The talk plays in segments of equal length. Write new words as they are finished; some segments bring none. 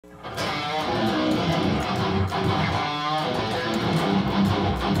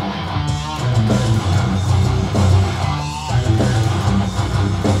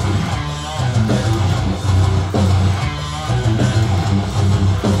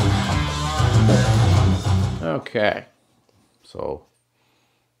Okay, so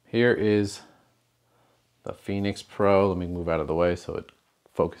here is the Phenyx Pro. Let me move out of the way so it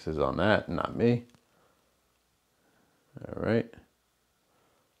focuses on that, not me. All right.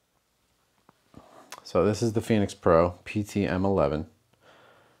 So this is the Phenyx Pro PTM 11.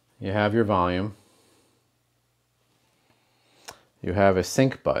 You have your volume. You have a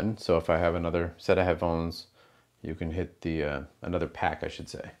sync button. So if I have another set of headphones, you can hit the another pack, I should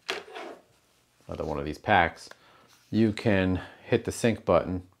say. Another one of these packs. You can hit the sync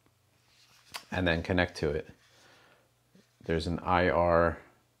button and then connect to it. There's an IR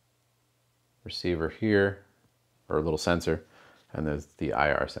receiver here, or a little sensor, and there's the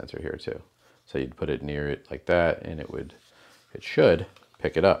IR sensor here too. So you'd put it near it like that, and it should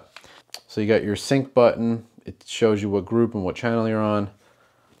pick it up. So you got your sync button. It shows you what group and what channel you're on.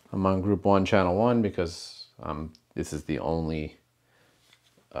 I'm on group 1, channel 1, because this is the only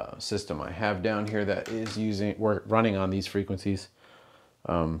system I have down here that is running on these frequencies.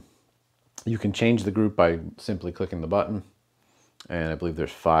 You can change the group by simply clicking the button, and I believe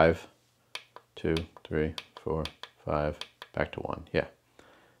there's 5, 2, 3, 4, 5, back to 1, yeah.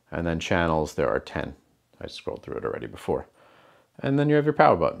 And then channels, there are 10. I scrolled through it already before. And then you have your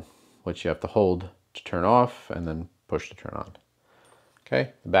power button, which you have to hold to turn off and then push to turn on.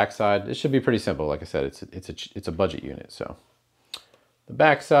 Okay, the back side, it should be pretty simple. Like I said, it's a budget unit. So the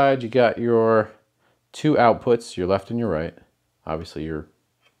back side, you got your 2 outputs, your left and your right, obviously your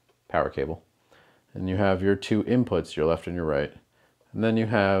power cable. And you have your 2 inputs, your left and your right. And then you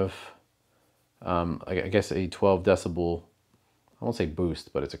have, I guess, a 12 decibel, I won't say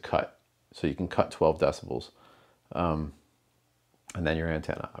boost, but it's a cut. So you can cut 12 decibels. And then your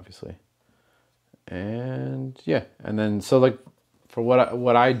antenna, obviously. And yeah, and then, so like, for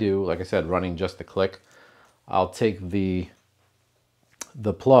what I do, like I said, running just the click, I'll take the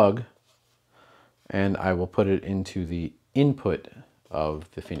plug and I will put it into the input of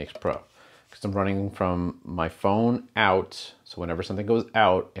the Phenyx Pro, because I'm running from my phone out. So whenever something goes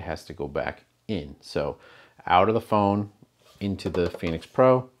out, it has to go back in. So out of the phone, into the Phenyx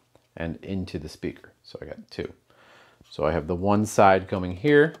Pro, and into the speaker. So I got 2. So I have the one side coming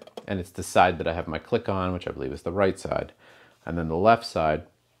here, and it's the side that I have my click on, which I believe is the right side. And then the left side,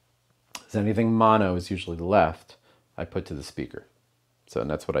 is anything mono is usually the left, I put to the speaker. So, and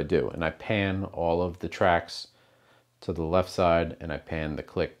that's what I do. And I pan all of the tracks to the left side, and I pan the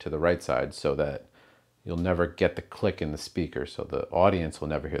click to the right side, so that you'll never get the click in the speaker. So the audience will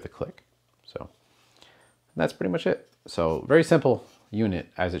never hear the click. So that's pretty much it. So very simple unit,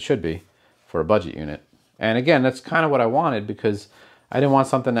 as it should be for a budget unit. And again, that's kind of what I wanted, because I didn't want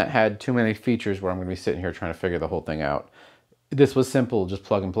something that had too many features where I'm going to be sitting here trying to figure the whole thing out. This was simple, just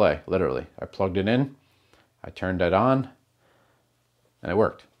plug and play, literally. I plugged it in, I turned it on, and it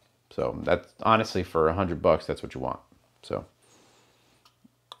worked. So that's honestly, for $100, that's what you want. So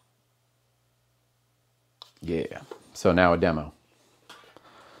yeah. So now a demo.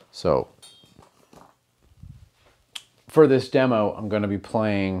 So for this demo, I'm going to be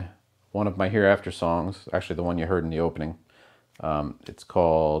playing one of my Hereafter songs, actually the one you heard in the opening. It's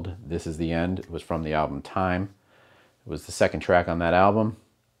called This Is the End. It was from the album Time. It was the second track on that album.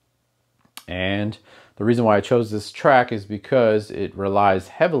 And the reason why I chose this track is because it relies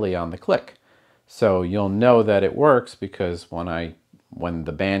heavily on the click. So you'll know that it works because when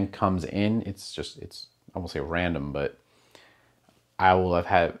the band comes in, it's I won't say random, but I will have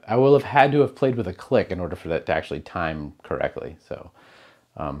had to have played with a click in order for that to actually time correctly. So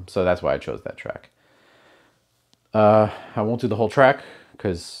so that's why I chose that track. I won't do the whole track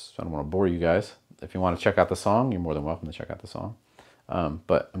because I don't want to bore you guys. If you want to check out the song, you're more than welcome to check out the song.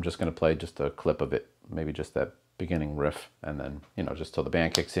 But I'm just going to play just a clip of it, maybe just that beginning riff, and then, you know, just till the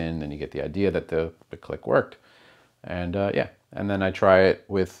band kicks in, then you get the idea that the click worked. And yeah, and then I try it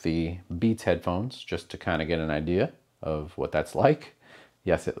with the Beats headphones just to kind of get an idea of what that's like.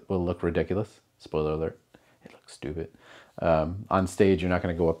 Yes, it will look ridiculous. Spoiler alert. It looks stupid. On stage, you're not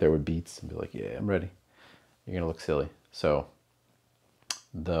going to go up there with Beats and be like, yeah, I'm ready. You're going to look silly. So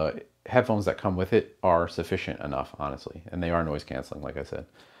the headphones that come with it are sufficient enough, honestly. And they are noise canceling, like I said.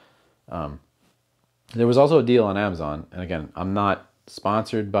 There was also a deal on Amazon. And again, I'm not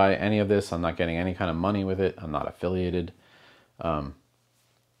sponsored by any of this. I'm not getting any kind of money with it. I'm not affiliated.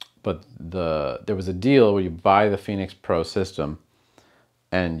 But there was a deal where you buy the Phenyx Pro system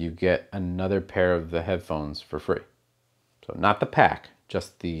and you get another pair of the headphones for free. So not the pack,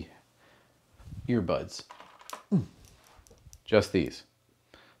 just the earbuds. Just these.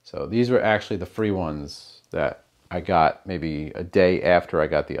 So these were actually the free ones that I got maybe a day after I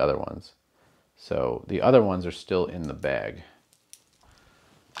got the other ones. So the other ones are still in the bag,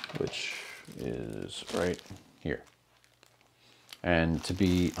 which is right here. And to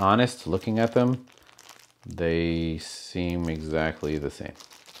be honest, looking at them, they seem exactly the same.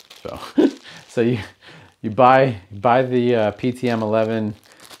 So, so you buy the PTM 11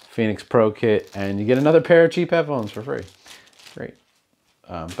 Phenyx Pro kit and you get another pair of cheap headphones for free. Great.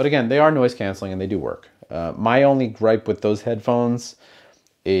 But again, they are noise canceling and they do work. My only gripe with those headphones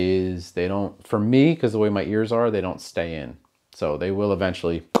is they don't, for me, because the way my ears are, they don't stay in. So they will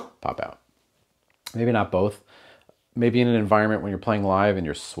eventually pop out. Maybe not both. Maybe in an environment when you're playing live and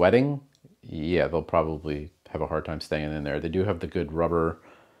you're sweating, yeah, they'll probably have a hard time staying in there. They do have the good rubber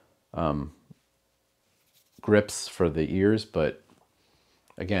grips for the ears, but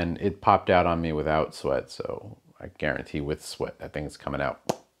again, it popped out on me without sweat, so I guarantee with sweat, that thing's coming out.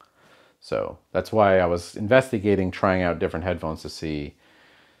 So that's why I was investigating trying out different headphones to see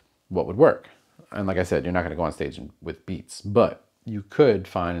what would work. And like I said, you're not going to go on stage with Beats, but you could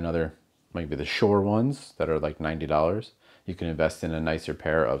find another, maybe the Shure ones that are like $90. You can invest in a nicer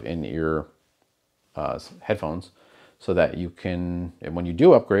pair of in-ear headphones so that you can, and when you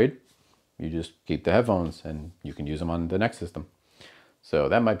do upgrade, you just keep the headphones and you can use them on the next system. So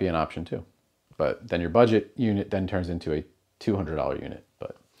that might be an option too. But then your budget unit then turns into a $200 unit.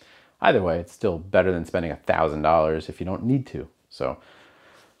 But either way, it's still better than spending $1,000 if you don't need to. So,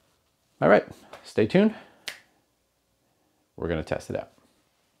 all right, stay tuned. We're going to test it out.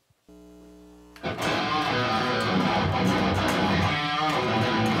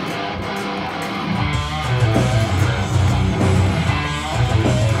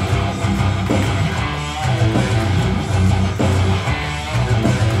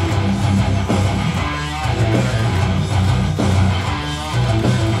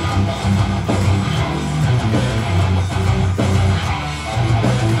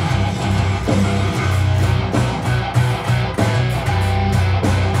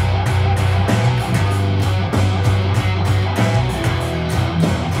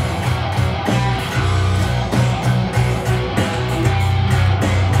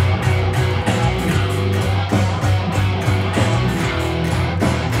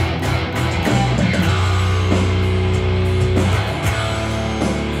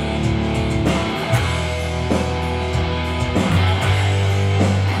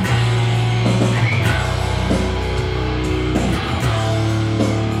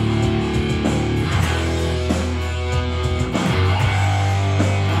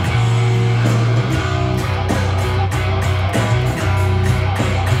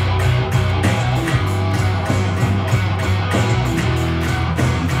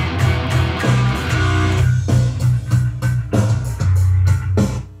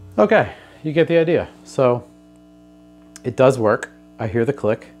 Okay, you get the idea. So it does work. I hear the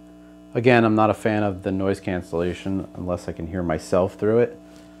click. Again, I'm not a fan of the noise cancellation unless I can hear myself through it,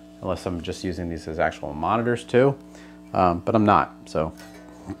 unless I'm just using these as actual monitors too, but I'm not. So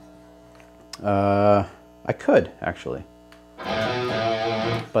I could actually.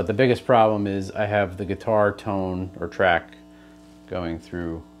 But the biggest problem is I have the guitar tone or track going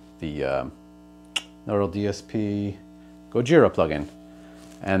through the Neural DSP Gojira plugin.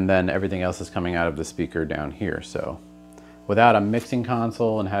 And then everything else is coming out of the speaker down here. So without a mixing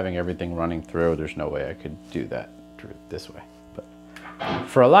console and having everything running through, there's no way I could do that this way. But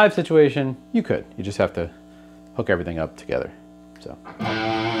for a live situation, you could. You just have to hook everything up together.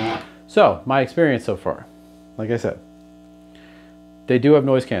 So my experience so far, like I said, they do have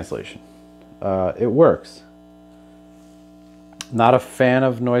noise cancellation. It works. Not a fan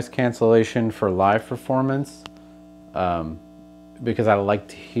of noise cancellation for live performance. Because I like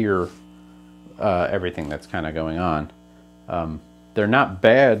to hear everything that's kind of going on. They're not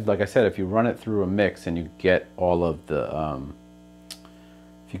bad, like I said, if you run it through a mix and you get all of the,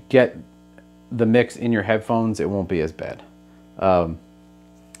 if you get the mix in your headphones, it won't be as bad.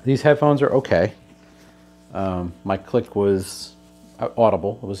 These headphones are okay. My click was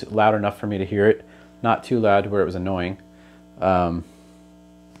audible. It was loud enough for me to hear it, not too loud to where it was annoying. I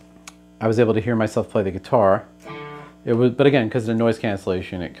was able to hear myself play the guitar. It was, but again, because of the noise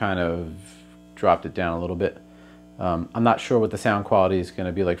cancellation, it kind of dropped it down a little bit. I'm not sure what the sound quality is going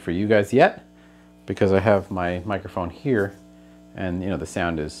to be like for you guys yet, because I have my microphone here, and you know the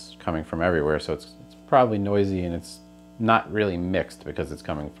sound is coming from everywhere, so it's probably noisy and it's not really mixed because it's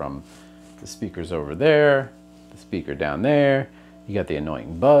coming from the speakers over there, the speaker down there. You got the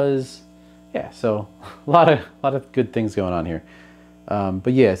annoying buzz. Yeah, so a lot of good things going on here.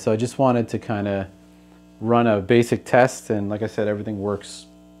 But yeah, so I just wanted to kind of run a basic test, and like I said, everything works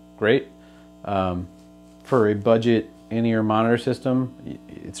great. For a budget in-ear monitor system,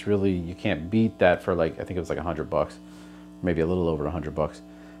 it's really, you can't beat that for like, I think it was like $100, maybe a little over $100.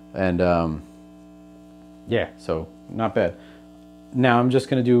 And yeah, so not bad. Now I'm just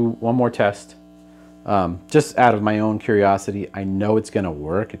gonna do one more test. Just out of my own curiosity. I know it's gonna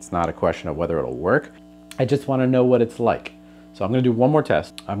work. It's not a question of whether it'll work. I just wanna know what it's like. So I'm gonna do one more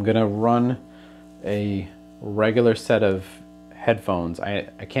test. I'm gonna run a regular set of headphones. I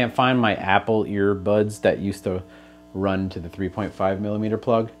can't find my Apple earbuds that used to run to the 3.5 millimeter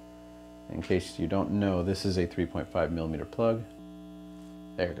plug. In case you don't know, this is a 3.5 millimeter plug.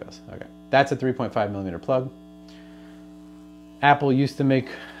 There it goes, okay. That's a 3.5 millimeter plug. Apple used to make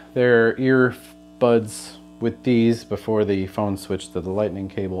their earbuds with these before the phone switched to the lightning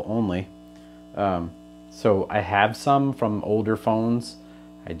cable only. So I have some from older phones.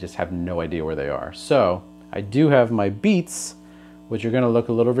 I just have no idea where they are. So I do have my Beats, which are gonna look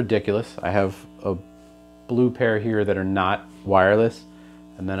a little ridiculous. I have a blue pair here that are not wireless,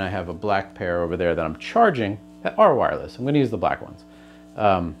 and then I have a black pair over there that I'm charging that are wireless. I'm gonna use the black ones.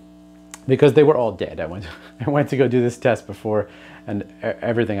 Because they were all dead. I went to go do this test before, and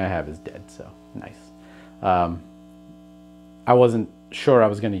everything I have is dead, so nice. I wasn't sure I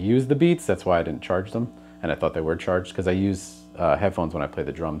was gonna use the Beats, that's why I didn't charge them, and I thought they were charged, because I use headphones when I play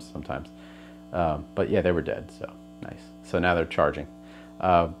the drums sometimes. But yeah, they were dead, so nice. So now they're charging.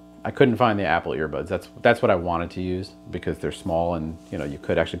 I couldn't find the Apple earbuds. That's what I wanted to use, because they're small and you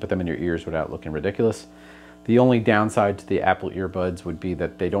could actually put them in your ears without looking ridiculous. The only downside to the Apple earbuds would be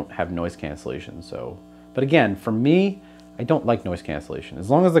that they don't have noise cancellation. So, but again, for me, I don't like noise cancellation.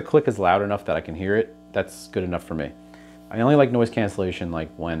 As long as the click is loud enough that I can hear it, that's good enough for me. I only like noise cancellation like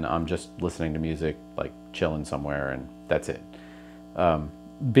when I'm just listening to music, like chilling somewhere, and that's it.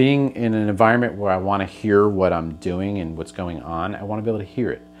 Being in an environment where I want to hear what I'm doing and what's going on, I want to be able to hear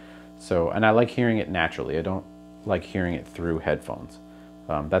it. So, and I like hearing it naturally. I don't like hearing it through headphones.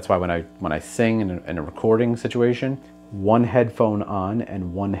 That's why when I sing in a recording situation, one headphone on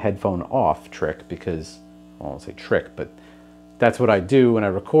and one headphone off trick, because, well, I won't say trick, but that's what I do when I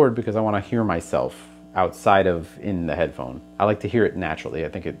record, because I want to hear myself outside of in the headphone. I like to hear it naturally. I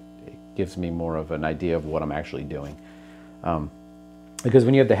think it gives me more of an idea of what I'm actually doing. Because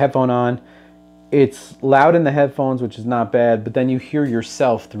when you have the headphone on, it's loud in the headphones, which is not bad, but then you hear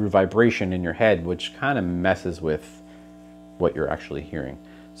yourself through vibration in your head, which kind of messes with what you're actually hearing.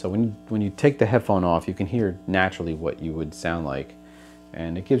 So when you take the headphone off, you can hear naturally what you would sound like,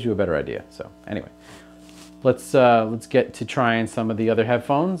 and it gives you a better idea. So anyway, let's get to trying some of the other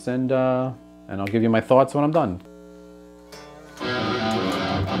headphones, and I'll give you my thoughts when I'm done.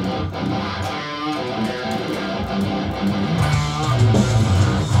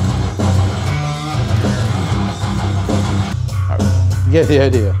 You get the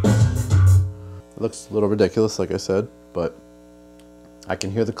idea. It looks a little ridiculous, like I said, but I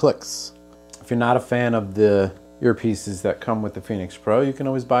can hear the clicks. If you're not a fan of the earpieces that come with the Phenyx Pro, you can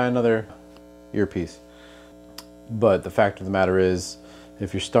always buy another earpiece. But the fact of the matter is,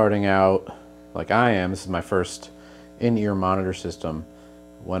 if you're starting out like I am, this is my first in-ear monitor system.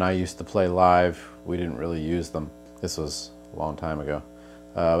 When I used to play live, we didn't really use them. This was a long time ago.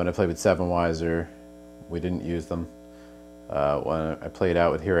 When I played with Sevenweiser, we didn't use them. When I played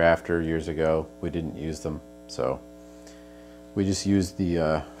out with Hereafter years ago, we didn't use them. So we just used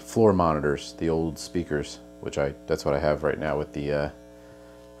the floor monitors, the old speakers, which that's what I have right now with the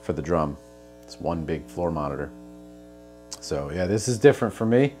for the drum. It's one big floor monitor. So yeah, this is different for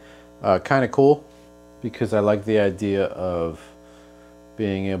me. Kind of cool, because I like the idea of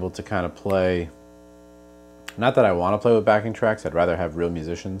being able to kind of play. Not that I want to play with backing tracks, I'd rather have real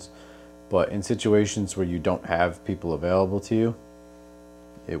musicians, but in situations where you don't have people available to you,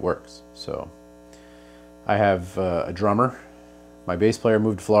 it works. So I have a drummer. My bass player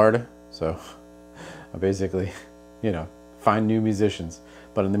moved to Florida, so I basically, find new musicians.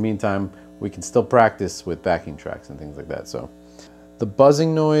 But in the meantime, we can still practice with backing tracks and things like that. So the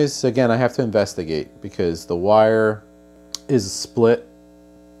buzzing noise, again, I have to investigate, because the wire is split,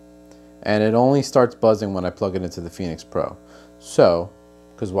 and it only starts buzzing when I plug it into the Phenyx Pro. So,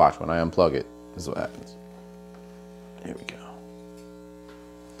 because watch, when I unplug it, this is what happens. Here we go.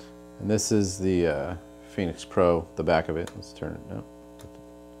 And this is the Phenyx Pro, the back of it. Let's turn it up.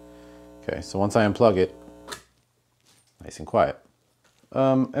 Okay, so once I unplug it, nice and quiet.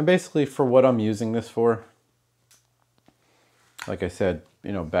 And basically for what I'm using this for, like I said,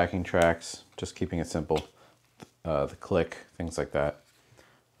 backing tracks, just keeping it simple, the click, things like that.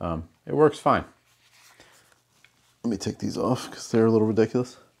 It works fine. Let me take these off because they're a little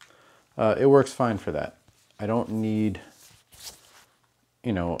ridiculous. It works fine for that. I don't need, a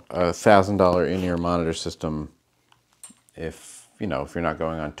 $1,000 in-ear monitor system if you're not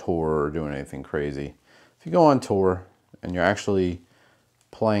going on tour or doing anything crazy. If you go on tour and you're actually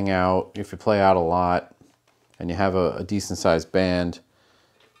playing out, if you play out a lot, and you have a decent sized band,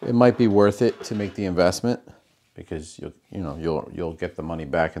 it might be worth it to make the investment, because you'll get the money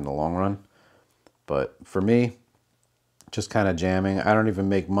back in the long run. But for me, just kind of jamming. I don't even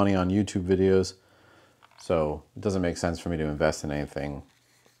make money on YouTube videos, so it doesn't make sense for me to invest in anything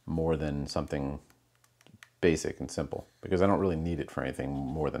more than something basic and simple, because I don't really need it for anything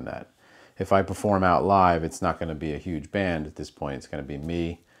more than that. If I perform out live, it's not going to be a huge band at this point. It's going to be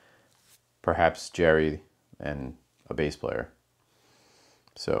me, perhaps Jerry, and a bass player.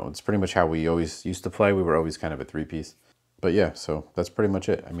 So it's pretty much how we always used to play. We were always kind of a three-piece. But yeah, so that's pretty much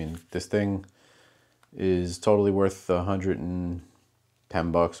it. I mean, this thing is totally worth $110,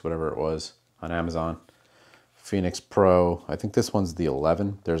 whatever it was, on Amazon. Phenyx Pro, I think this one's the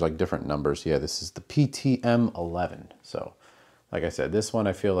 11. There's like different numbers. Yeah, this is the PTM 11. So like I said, this one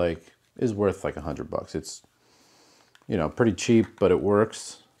I feel like is worth like $100. It's, you know, pretty cheap, but it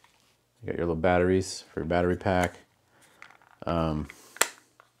works. You got your little batteries for your battery pack.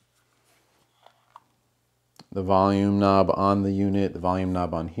 The volume knob on the unit, the volume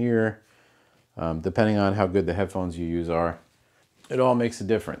knob on here, depending on how good the headphones you use are, it all makes a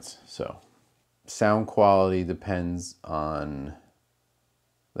difference. So sound quality depends on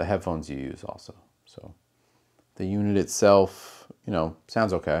the headphones you use also. So the unit itself, you know,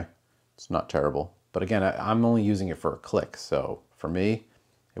 sounds okay. It's not terrible. But again, I'm only using it for a click. So for me,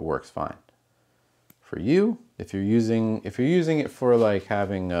 it works fine. For you, if you're using it for like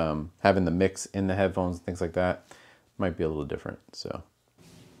having the mix in the headphones and things like that, it might be a little different. So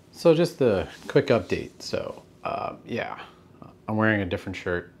just a quick update. So yeah, I'm wearing a different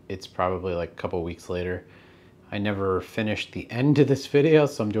shirt. It's probably like a couple weeks later. I never finished the end of this video,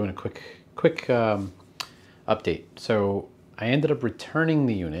 so I'm doing a quick update. So I ended up returning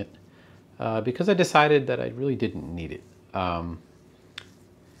the unit because I decided that I really didn't need it.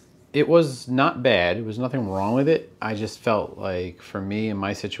 It was not bad. There was nothing wrong with it. I just felt like for me in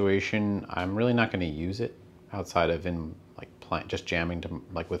my situation, I'm really not going to use it outside of in like just jamming to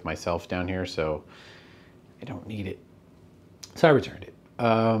like with myself down here. So I don't need it. So I returned it.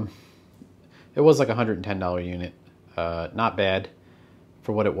 It was like a $110 unit. Not bad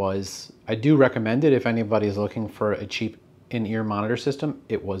for what it was. I do recommend it if anybody is looking for a cheap in-ear monitor system.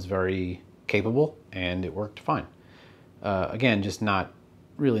 It was very capable and it worked fine. Again, just not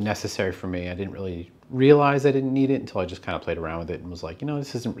really necessary for me. I didn't really realize I didn't need it until I just kind of played around with it and was like, you know,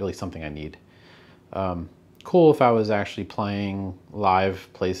 this isn't really something I need. Cool if I was actually playing live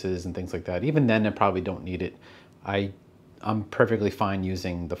places and things like that. Even then, I probably don't need it. I'm perfectly fine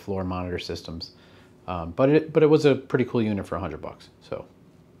using the floor monitor systems. But it was a pretty cool unit for $100.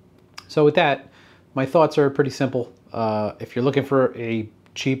 So with that, my thoughts are pretty simple. If you're looking for a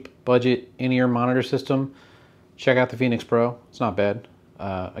cheap budget in-ear monitor system, check out the Phenyx Pro. It's not bad.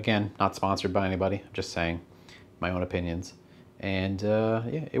 Again, not sponsored by anybody. I'm just saying my own opinions. And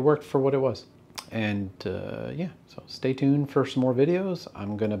yeah, it worked for what it was. And yeah, so stay tuned for some more videos.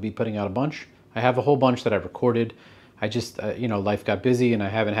 I'm going to be putting out a bunch. I have a whole bunch that I've recorded. I just, you know, life got busy and I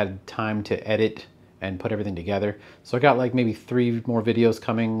haven't had time to edit and put everything together. So I got like maybe 3 more videos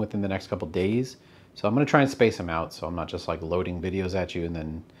coming within the next couple days. So I'm going to try and space them out so I'm not just like loading videos at you and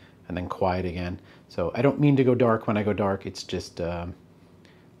then quiet again. So I don't mean to go dark when I go dark. It's just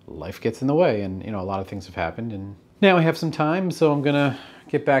life gets in the way, and you know, a lot of things have happened, and now I have some time, so I'm gonna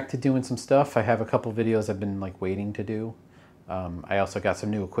get back to doing some stuff. I have a couple videos I've been like waiting to do. I also got some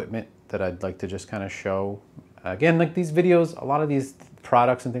new equipment that I'd like to just kind of show. Again, like these videos, a lot of these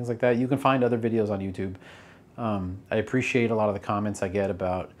products and things like that, you can find other videos on YouTube. I appreciate a lot of the comments I get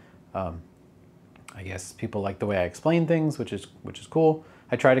about, I guess people like the way I explain things, which is cool.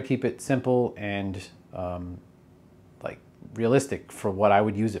 I try to keep it simple and like realistic for what I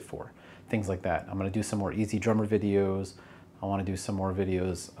would use it for, things like that. I'm going to do some more easy drummer videos. I want to do some more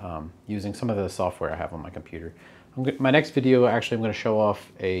videos using some of the software I have on my computer. My next video, actually, I'm going to show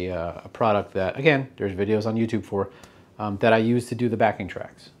off a product that, again, there's videos on YouTube for, that I use to do the backing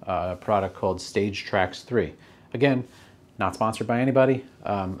tracks. A product called Stage Tracks 3. Again, not sponsored by anybody.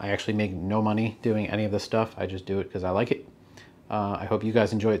 I actually make no money doing any of this stuff. I just do it because I like it. I hope you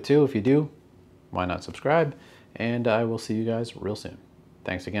guys enjoy it too. If you do, why not subscribe? And I will see you guys real soon.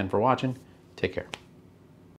 Thanks again for watching. Take care.